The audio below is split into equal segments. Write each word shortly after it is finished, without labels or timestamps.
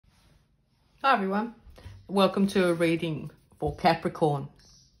Hi everyone, welcome to a reading for Capricorn.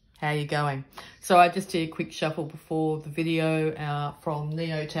 How you going? So I just did a quick shuffle before the video from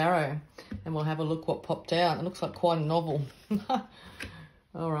Neo Tarot, and we'll have a look what popped out. It looks like quite a novel.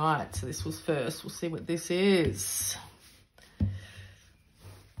 All right, so this was first. We'll see what this is.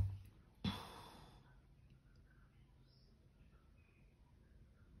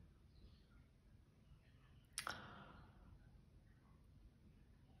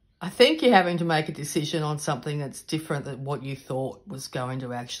 I think you're having to make a decision on something that's different than what you thought was going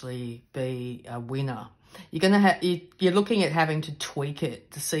to actually be a winner. You're looking at having to tweak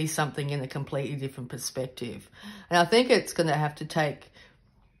it to see something in a completely different perspective. And I think it's going to have to take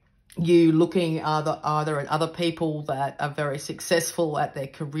you looking either at other people that are very successful at their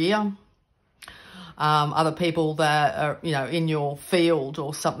career, other people that are, in your field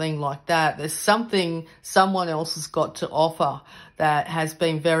or something like that. There's something someone else has got to offer that has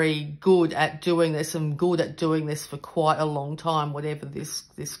been very good at doing this and good at doing this for quite a long time, whatever this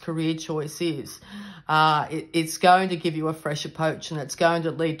career choice is. It's going to give you a fresh approach, and it's going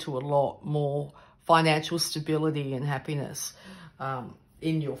to lead to a lot more financial stability and happiness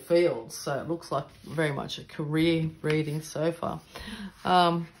in your field. So it looks like very much a career reading so far.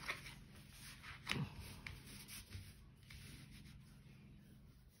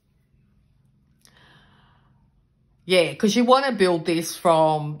 Yeah, because you want to build this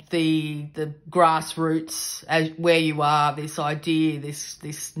from the grassroots, where you are, this idea,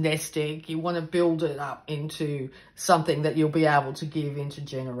 this nest egg. You want to build it up into something that you'll be able to give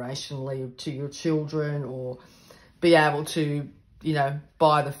intergenerationally to your children, or be able to,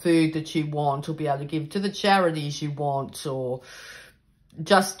 buy the food that you want, or be able to give to the charities you want, or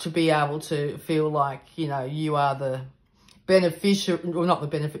just to be able to feel like, you are the beneficiary, or not the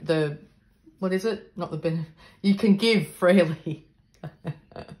benefit, what is it? Not the benefit. You can give freely.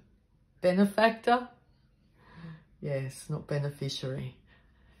 Benefactor? Yes, not beneficiary.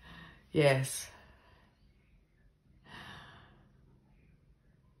 Yes.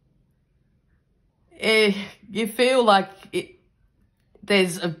 You feel like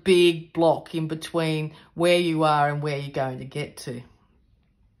there's a big block in between where you are and where you're going to get to.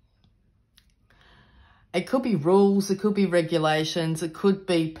 It could be rules, it could be regulations, it could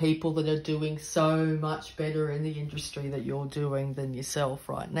be people that are doing so much better in the industry that you're doing than yourself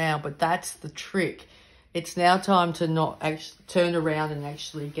right now. But that's the trick. It's now time to not actually turn around and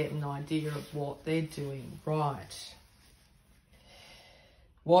actually get an idea of what they're doing right.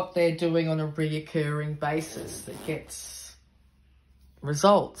 What they're doing on a reoccurring basis that gets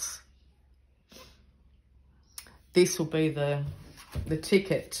results. This will be the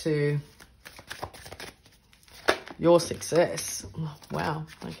ticket to your success. Wow,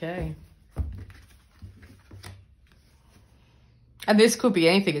 okay. And this could be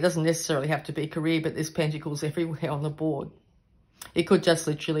anything. It doesn't necessarily have to be career, but there's pentacles everywhere on the board. It could just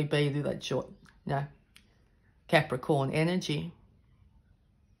literally be that short, Capricorn energy.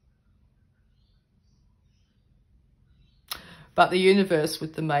 But the universe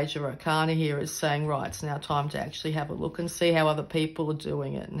with the major arcana here is saying, right, it's now time to actually have a look and see how other people are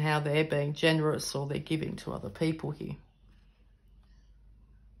doing it and how they're being generous or they're giving to other people here.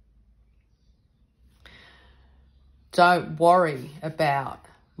 Don't worry about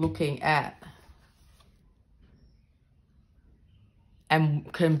looking at and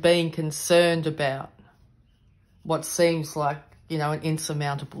being concerned about what seems like, an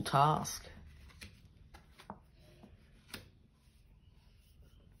insurmountable task.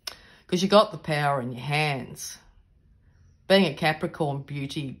 Because you got the power in your hands. Being a Capricorn,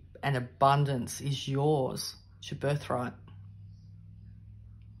 beauty and abundance is yours. It's your birthright.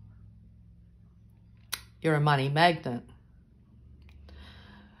 You're a money magnet.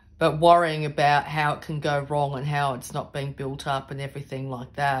 But worrying about how it can go wrong and how it's not being built up and everything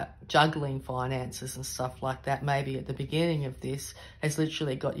like that, juggling finances and stuff like that, maybe at the beginning of this, has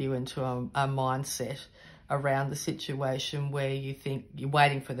literally got you into a mindset around the situation where you think you're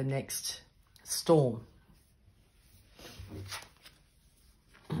waiting for the next storm.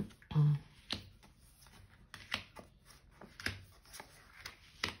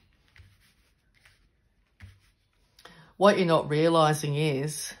 What you're not realizing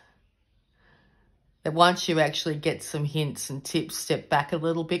is that once you actually get some hints and tips, step back a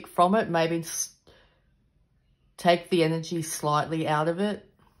little bit from it, maybe take the energy slightly out of it.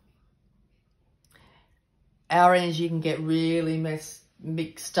 Our energy can get really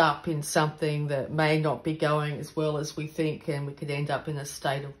mixed up in something that may not be going as well as we think, and we could end up in a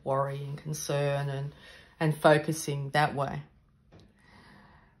state of worry and concern and focusing that way.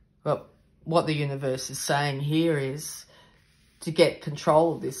 But what the universe is saying here is to get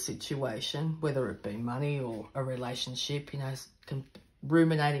control of this situation, whether it be money or a relationship, you know,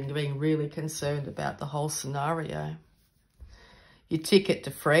 ruminating, being really concerned about the whole scenario. Your ticket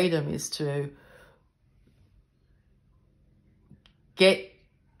to freedom is to get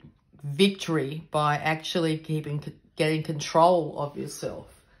victory by actually getting control of yourself.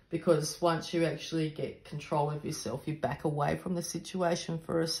 Because once you actually get control of yourself, you back away from the situation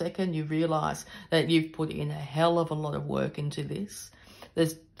for a second, you realise that you've put in a hell of a lot of work into this.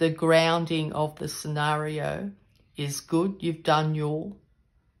 The grounding of the scenario is good. You've done your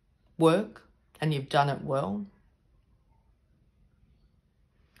work and you've done it well.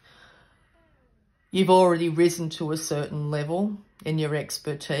 You've already risen to a certain level in your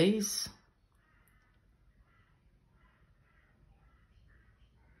expertise.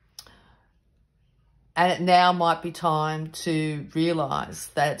 And it now might be time to realise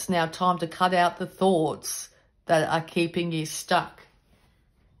that it's now time to cut out the thoughts that are keeping you stuck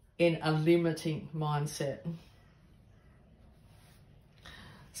in a limiting mindset.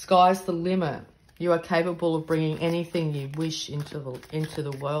 Sky's the limit. You are capable of bringing anything you wish into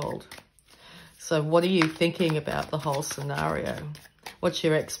the world. So what are you thinking about the whole scenario? What's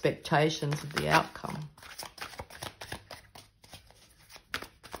your expectations of the outcome?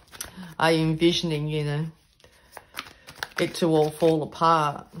 Are you envisioning, you know, it to all fall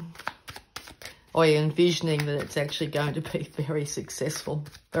apart? Or are you envisioning that it's actually going to be very successful,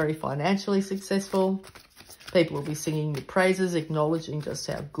 very financially successful? People will be singing your praises, acknowledging just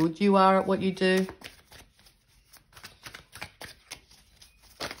how good you are at what you do.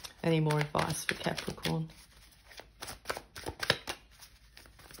 Any more advice for Capricorn?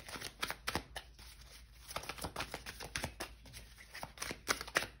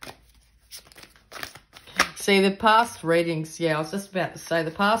 See, the past readings, yeah, I was just about to say, the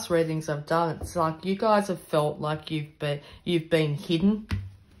past readings I've done, it's like you guys have felt like you've been hidden.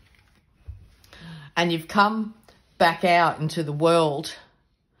 And you've come back out into the world.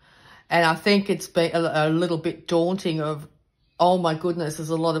 And I think it's been a little bit daunting of, oh my goodness, there's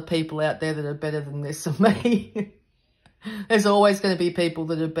a lot of people out there that are better than this of me. There's always going to be people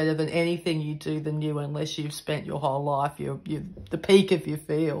that are better than anything you do than you, unless you've spent your whole life, you're the peak of your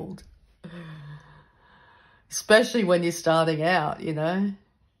field. Especially when you're starting out, you know.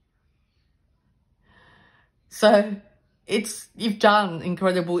 So you've done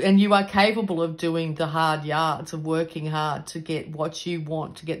incredible, and you are capable of doing the hard yards, of working hard to get what you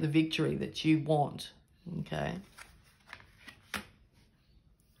want, to get the victory that you want. Okay.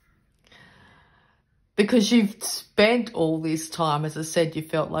 Because you've spent all this time, as I said, you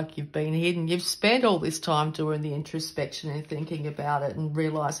felt like you've been hidden. You've spent all this time doing the introspection and thinking about it and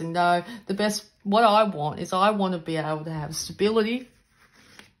realising, no, what I want is I want to be able to have stability.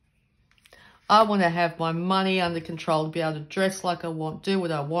 I want to have my money under control, to be able to dress like I want, do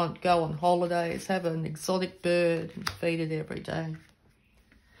what I want, go on holidays, have an exotic bird and feed it every day.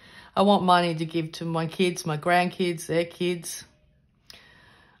 I want money to give to my kids, my grandkids, their kids.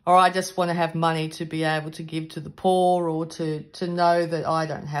 Or I just want to have money to be able to give to the poor, or to know that I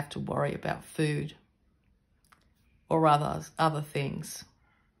don't have to worry about food or other things.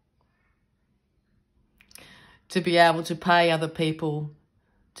 To be able to pay other people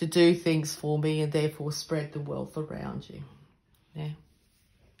to do things for me and therefore spread the wealth around you. Yeah.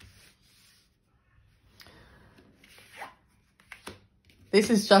 This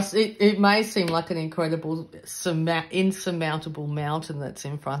is just, it may seem like an incredible, insurmountable mountain that's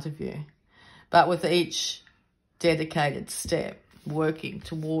in front of you. But with each dedicated step, working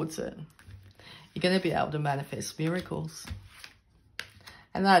towards it, you're going to be able to manifest miracles.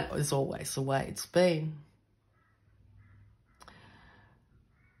 And that is always the way it's been.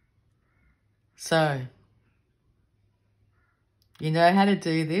 So, you know how to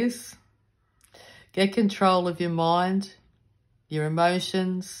do this. Get control of your mind, your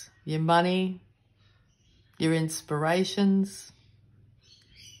emotions, your money, your inspirations,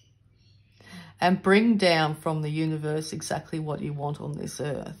 and bring down from the universe exactly what you want on this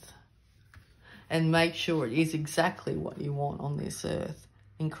earth. And make sure it is exactly what you want on this earth.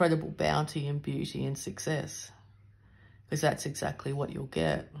 Incredible bounty and beauty and success. Because that's exactly what you'll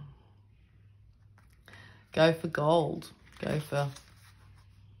get. Go for gold. Go for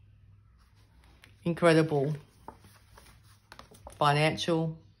incredible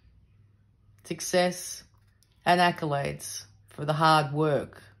financial success and accolades for the hard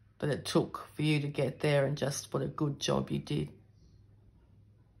work that it took for you to get there, and just what a good job you did.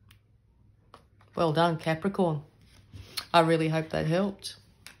 Well done, Capricorn. I really hope that helped.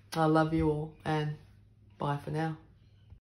 I love you all, and bye for now.